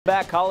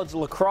Back, college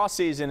lacrosse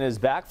season is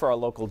back for our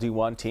local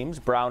D1 teams.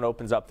 Brown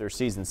opens up their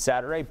season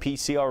Saturday.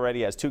 PC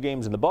already has 2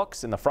 games in the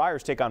books, and the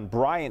Friars take on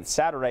Bryant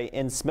Saturday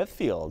in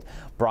Smithfield.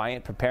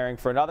 Bryant preparing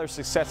for another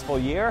successful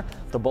year.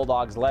 The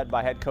Bulldogs led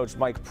by head coach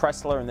Mike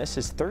Pressler, and this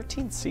is his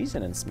 13th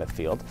season in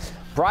Smithfield.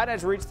 Bryant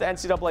has reached the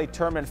NCAA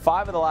tournament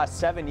 5 of the last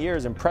 7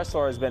 years, and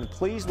Pressler has been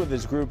pleased with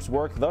his group's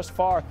work thus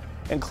far,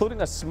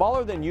 including a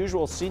smaller than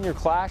usual senior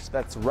class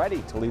that's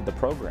ready to lead the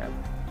program.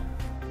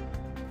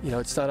 You know,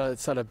 it's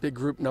not a big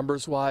group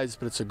numbers-wise,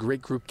 but it's a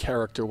great group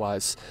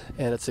character-wise,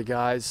 and it's the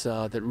guys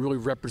that really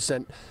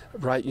represent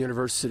Bryant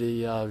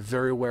University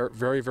very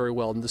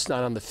well. And just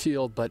not on the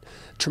field, but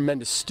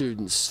tremendous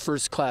students,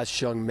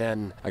 first-class young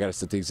men. I got to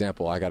set the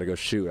example. I got to go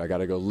shoot. I got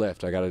to go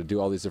lift. I got to do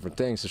all these different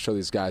things to show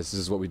these guys this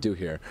is what we do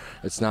here.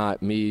 It's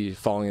not me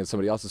following in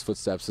somebody else's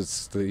footsteps.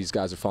 It's these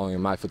guys are following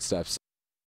in my footsteps.